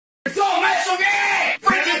Don't mess with me!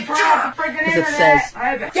 Freaking jerk! Freaking internet! It says,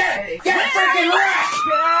 get freaking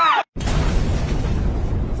wrecked!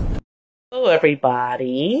 Hello,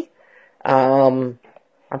 everybody. I'm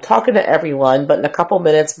talking to everyone, but in a couple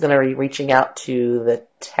minutes, I'm going to be reaching out to the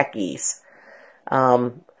techies.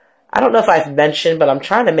 I don't know if I've mentioned, but I'm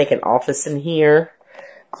trying to make an office in here.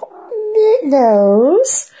 It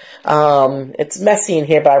knows. It's messy in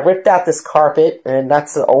here, but I ripped out this carpet, and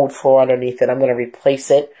that's the old floor underneath it. I'm going to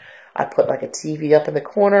replace it. I put like a TV up in the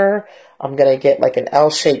corner. I'm going to get like an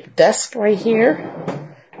L-shaped desk right here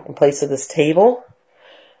in place of this table.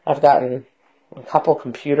 I've gotten a couple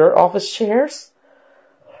computer office chairs.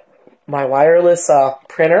 My wireless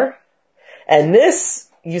printer. And this,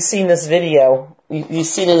 you've seen this video. You've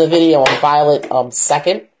seen in the video on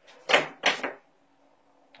violette1st.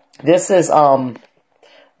 This is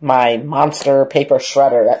my monster paper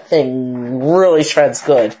shredder. That thing really shreds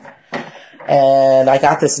good. And I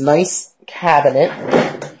got this nice cabinet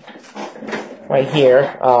right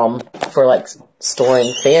here for like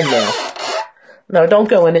storing fan mail. No, don't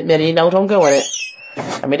go in it, Minnie. No, don't go in it.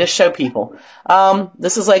 Let me just show people.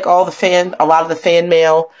 This is like all the a lot of the fan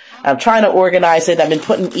mail. I'm trying to organize it. I've been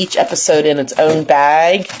putting each episode in its own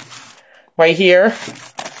bag right here.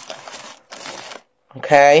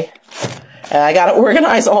 Okay. And I got to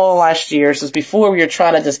organize all last year. So before we were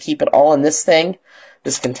trying to just keep it all in this thing,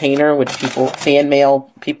 this container, which fan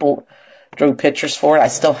mail, people drew pictures for it. I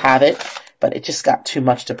still have it, but it just got too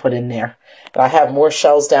much to put in there. But I have more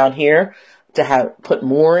shelves down here to put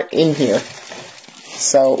more in here.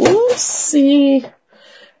 So, let's see.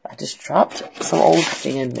 I just dropped some old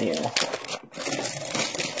fan mail.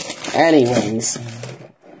 Anyways. I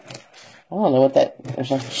don't know what that, there's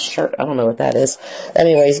a shirt, I don't know what that is.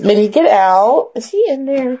 Anyways, Minnie, get out. Is he in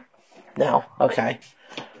there? No, okay.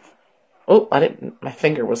 Oh, my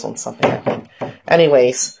finger was on something, I think.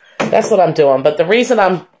 Anyways, that's what I'm doing. But the reason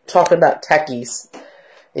I'm talking about techies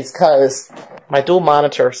is because my dual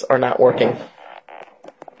monitors are not working.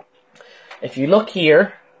 If you look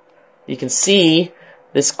here, you can see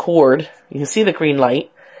this cord. You can see the green light.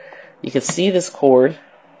 You can see this cord.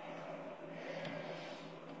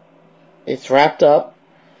 It's wrapped up.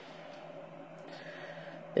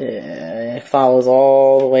 It follows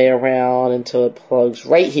all the way around until it plugs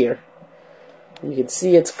right here. You can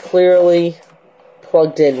see it's clearly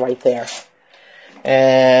plugged in right there.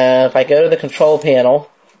 And if I go to the control panel,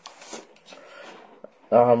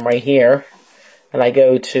 right here, and I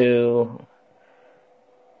go to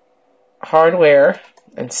hardware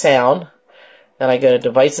and sound, then I go to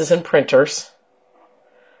devices and printers.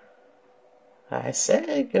 I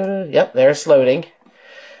said go to, yep, there's loading.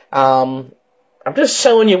 I'm just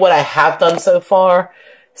showing you what I have done so far.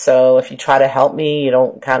 So if you try to help me, you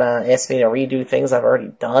don't kind of ask me to redo things I've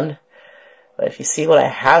already done. But if you see what I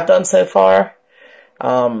have done so far,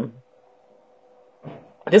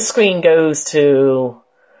 this screen goes to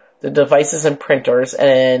the devices and printers,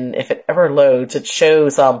 and if it ever loads, it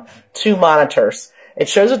shows 2 monitors. It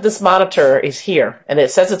shows that this monitor is here, and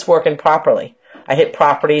it says it's working properly. I hit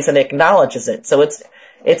properties, and it acknowledges it. So it's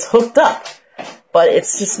hooked up, but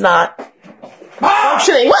it's just not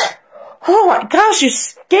functioning. What? Oh my gosh, you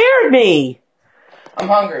scared me. I'm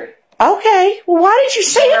hungry. Okay, well why did you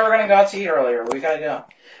say we were going to go out to eat earlier. We got to go.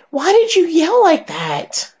 Why did you yell like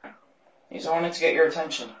that? He's wanting to get your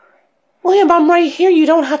attention. William, I'm right here. You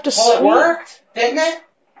don't have to Well, it worked, didn't it?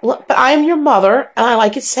 Look, but I am your mother, and I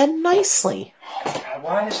like it said nicely. Oh, God,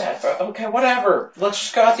 why is that? Okay, whatever. Let's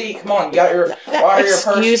just go out to eat. Come on, you got your water, your purse.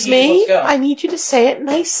 Excuse me? Let's go. I need you to say it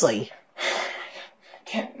nicely.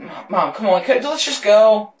 Mom, come on. Let's just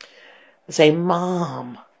go. Say,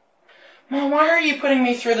 Mom. Mom, why are you putting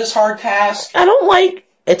me through this hard task? I don't like...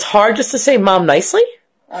 It's hard just to say Mom nicely?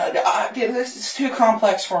 This is too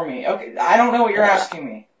complex for me. Okay, I don't know what you're asking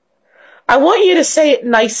me. I want you to say it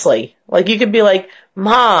nicely. Like, you could be like,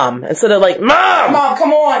 Mom, instead of like, Mom! Mom,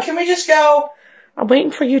 come on. Can we just go? I'm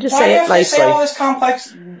waiting for you to say it nicely. Why do you have to say all this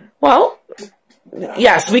complex... Well,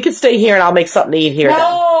 yes, we could stay here and I'll make something to eat here.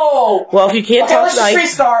 No! Then. Well, if you can't talk let's nice... just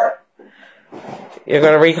restart. You're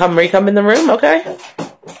going to recome in the room? Okay.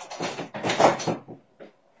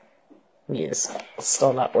 Yes, it's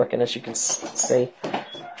still not working, as you can see.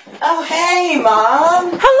 Oh, hey,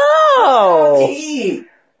 Mom. Hello. Let's go to eat.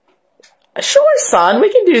 Sure, son,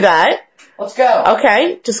 we can do that. Let's go.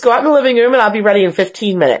 Okay, just go out in the living room and I'll be ready in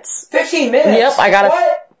 15 minutes. 15 minutes? Yep,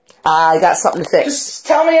 What? I got something to fix. Just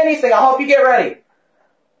tell me anything. I'll help you get ready.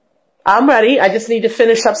 I'm ready. I just need to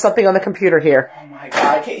finish up something on the computer here. Oh my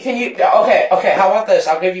God. Can you... Okay, how about this?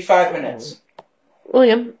 I'll give you 5 minutes.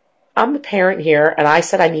 William, I'm the parent here, and I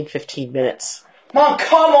said I need 15 minutes. Mom,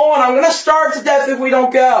 come on. I'm gonna starve to death if we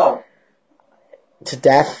don't go. To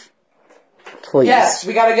death? Please. Yes,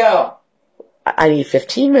 we gotta go. I need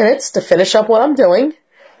 15 minutes to finish up what I'm doing.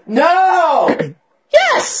 No!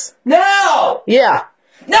 Yes! No! Yeah.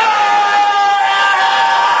 No!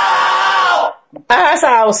 As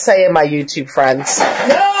I was saying, my YouTube friends.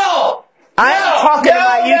 No! I'm talking to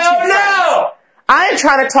my YouTube friends. No! I am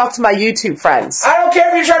trying to talk to my YouTube friends. I don't care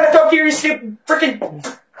if you're trying to talk to your stupid freaking...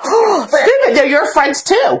 Stupid, they're your friends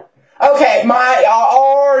too. Okay,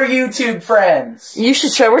 our YouTube friends. You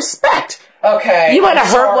should show respect. Okay. You might have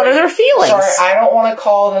hurt one of their feelings. Sorry, I don't want to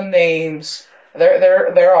call them names.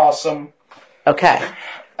 They're awesome. Okay.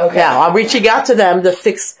 Okay. Now, I'm reaching out to them to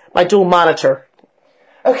fix my dual monitor.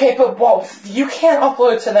 Okay, but you can't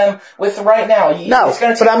upload to them with right now. No,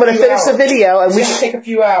 but I'm going to finish the video. And it's going to take a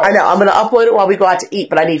few hours. I know, I'm going to upload it while we go out to eat,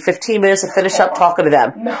 but I need 15 minutes to finish up talking to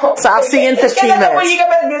them. No. So I'll see you in 15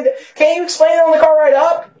 minutes. Can't you explain it on the car right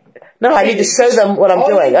up? No, I need to show them what I'm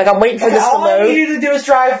doing. Like, I'm waiting for this to load. All you need to do is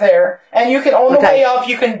drive there, and you can, on the way up,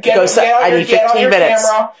 you can get on your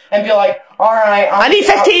camera and be like, alright, I need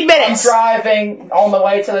 15 minutes. I'm driving on the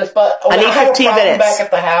way to this, but I need 15 minutes. Back at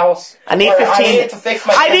the house. I need 15 minutes.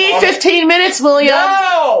 I need 15 minutes, William.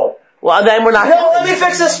 No! Well, then we're not. No, let me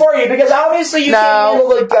fix this for you, because obviously you can't handle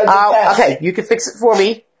the test. Okay, you can fix it for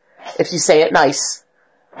me if you say it nice.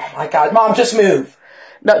 Oh my god, Mom, just move.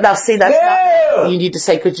 No, now see, that's not... You need to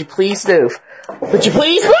say, could you please move? Could you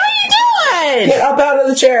please... What are you doing? Get up out of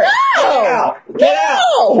the chair. No! Get out. Get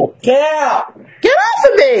out. Get out. Get off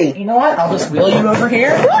of me. You know what? I'll just wheel you over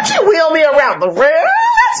here. Why don't you wheel me around the room?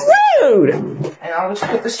 That's rude. And I'll just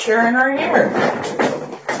put this chair in right here.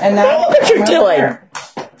 And now... Look what you're doing.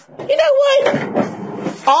 You know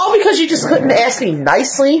what? All because you just couldn't ask me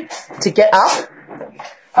nicely to get up?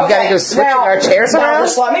 You gotta go switching our chairs around?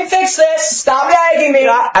 Just let me fix this. Stop nagging me.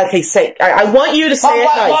 Okay, say... I want you to say it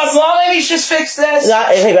nice. Let me just fix this.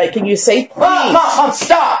 Hey, wait, can you say please? Mom,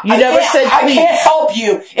 stop. You never said please. I can't help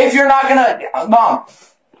you if you're not gonna... Mom,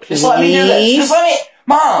 just let me do this. Just let me...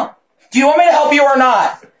 Mom, do you want me to help you or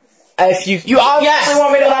not? If you obviously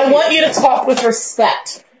want me to help you. I want you to talk with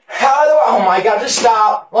respect. How do I... Oh my god, just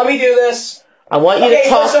stop. Let me do this. I want you to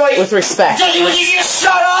talk with respect. Would you just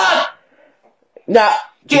shut up? No.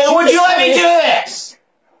 Would you let me do this?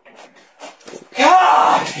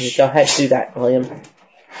 Gosh! Go ahead, do that, William. You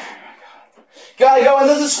gotta go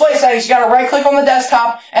into the display settings. You gotta right-click on the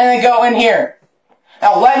desktop and then go in here.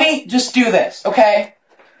 Now let me just do this, okay?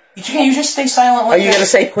 Can you just stay silent? Are you gonna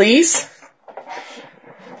say please?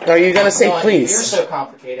 Are you gonna say please? You're so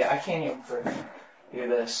complicated. I can't even do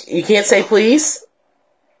this. You can't say please?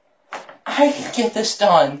 I can get this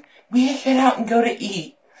done. We can get out and go to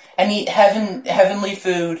eat. And eat heavenly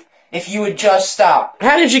food if you would just stop.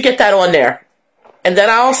 How did you get that on there? And then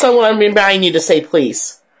I also want to remind you to say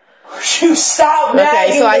please. You stop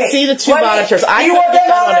nagging Okay, so me. I see the two monitors. I you want that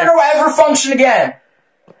monitor to ever function again?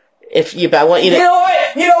 I want you to... You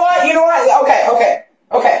know what?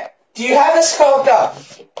 Okay. Do you have this hooked up?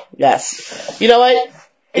 Yes. You know what?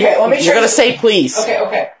 Okay, let me show you. You're going to say please.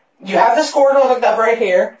 Okay. You have this cord hooked up right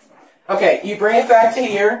here. Okay, you bring it back to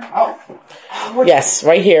here. Yes,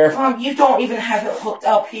 right here. Mom, you don't even have it hooked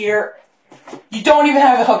up here. You don't even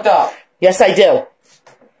have it hooked up. Yes, I do.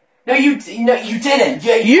 No, you didn't.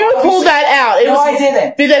 You pulled that out. I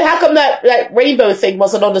didn't. Then how come that rainbow thing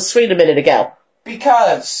wasn't on the screen a minute ago?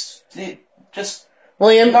 Because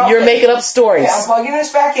William, you're making up stories. Okay, I'm plugging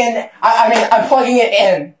this back in. I'm plugging it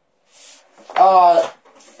in.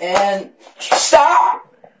 And stop.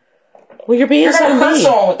 Well, you're being so mean. You're gonna hurt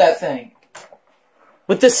someone with that thing.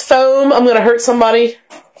 With this foam, I'm gonna hurt somebody.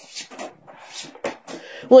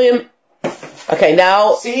 William. Okay,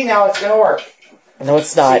 now. See, now it's gonna work. No,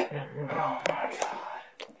 it's not. See? Oh my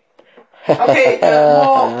god. Okay.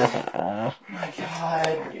 Oh my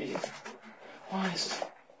god.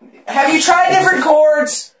 Have you tried different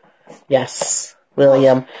chords? Yes,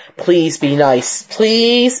 William. Please be nice.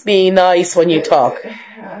 Please be nice when you talk.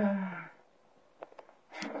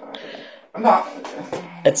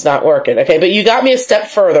 It's not working. Okay, but you got me a step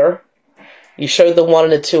further. You showed the 1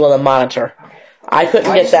 and the 2 on the monitor. I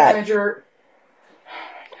couldn't get that.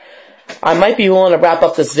 I might be willing to wrap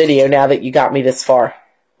up this video now that you got me this far.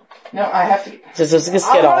 No, I have to... Just get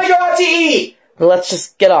off. I want to go out to eat! Let's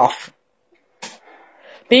just get off.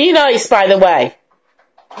 Be nice, by the way.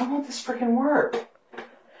 I want this freaking work.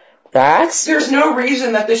 There's no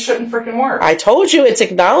reason that this shouldn't freaking work. I told you, it's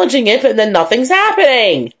acknowledging it, but then nothing's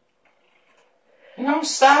happening. No,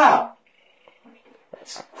 stop.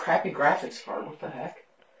 That's a crappy graphics card. What the heck?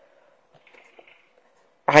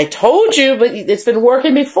 I told you, but it's been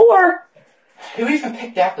working before. Who even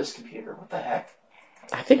picked out this computer? What the heck?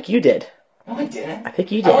 I think you did. No, I didn't. I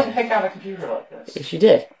think you did. I wouldn't pick out a computer like this. Yes, you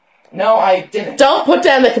did. No, I didn't. Don't put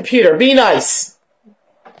down the computer. Be nice.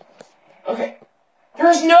 Okay.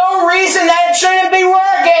 There's no reason that it shouldn't be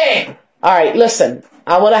working! Alright, listen.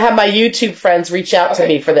 I want to have my YouTube friends reach out to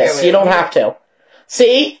me for this. Wait, you don't have to.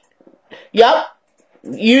 See? Yup.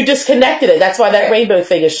 You disconnected it. That's why that rainbow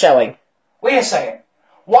thing is showing. Wait a second.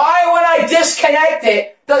 Why, when I disconnect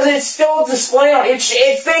it, does it still display on it?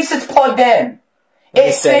 It thinks it's plugged in.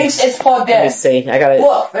 It thinks it's plugged in. Let me see. I got it.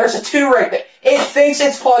 Look, there's a 2 right there. It thinks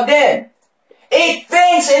it's plugged in. It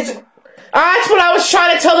thinks it's... That's what I was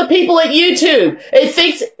trying to tell the people at YouTube. It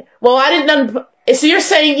thinks... Well, I didn't... So you're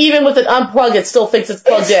saying even with it unplugged, it still thinks it's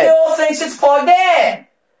plugged in? It still thinks it's plugged in.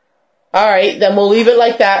 Alright, then we'll leave it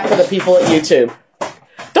like that for the people at YouTube.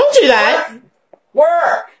 Don't do that.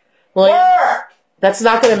 Work. William, Work. that's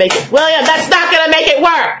not going to make it... William, that's not going to make it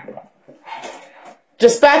work!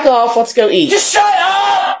 Just back off. Let's go eat. Just shut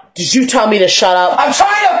up! Did you tell me to shut up? I'm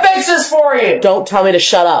trying to fix this for you. Don't tell me to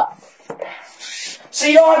shut up. So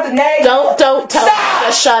you don't have to nag. Don't tell me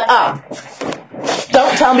to shut up.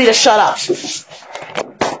 Don't tell me to shut up.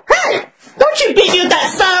 Hey! Don't you beat me with that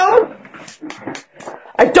phone!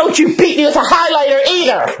 And don't you beat me with a highlighter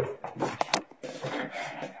either!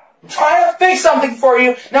 I'm trying to fix something for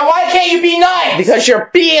you. Now why can't you be nice? Because you're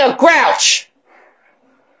being a grouch.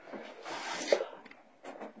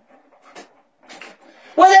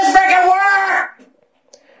 Will this frickin' work?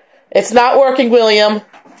 It's not working, William.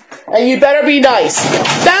 And you better be nice.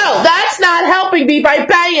 No, that's not helping me by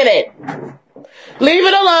banging it. Leave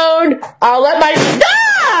it alone. I'll let my...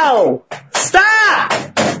 No! Stop!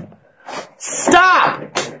 Stop!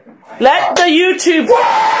 Let the YouTube...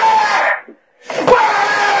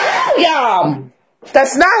 William!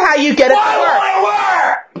 That's not how you get it to work. Why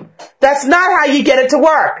won't it work? That's not how you get it to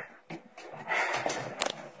work.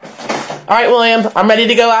 Alright, William, I'm ready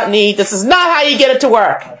to go out and eat. This is not how you get it to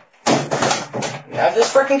work. You have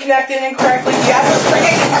this frickin' connected incorrectly. You have this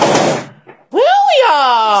frickin'...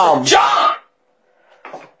 William! Jump!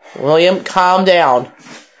 William, calm down.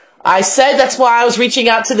 I said that's why I was reaching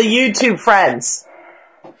out to the YouTube friends.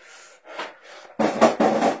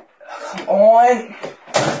 Come on.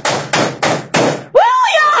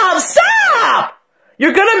 William, stop!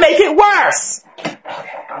 You're gonna make it worse. Okay,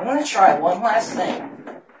 I'm gonna try one last thing.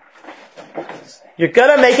 You're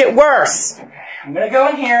gonna make it worse. I'm gonna go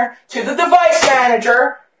in here to the device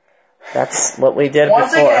manager. That's what we did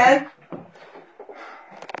Once before. again. Okay.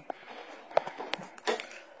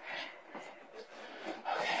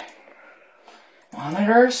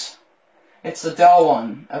 Monitors. It's the Dell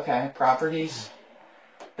one. Okay, properties.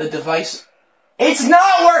 The device. It's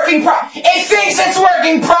not working it thinks it's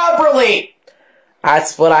working properly!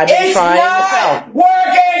 That's what I've been trying to tell. It's not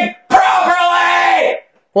working properly!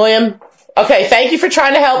 William, okay, thank you for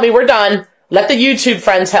trying to help me. We're done. Let the YouTube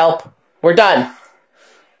friends help. We're done.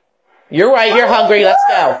 You're right, you're hungry. Let's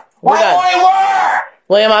go. We're done. Why won't it work?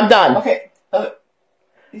 William, I'm done. Okay.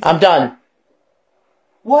 I'm done.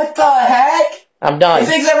 What the heck? I'm done. He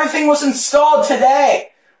thinks everything was installed today.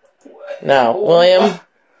 No, William.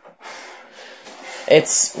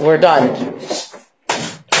 We're done. Stop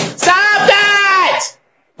that!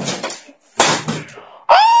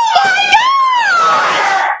 Oh my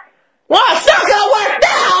God! Well, it's not gonna work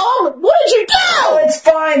now! What did you do? Oh, it's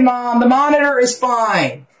fine, Mom. The monitor is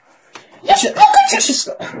fine. Look at you. No!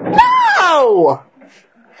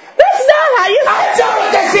 That's not how you... I'm done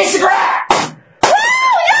with this piece of crap!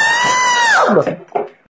 William!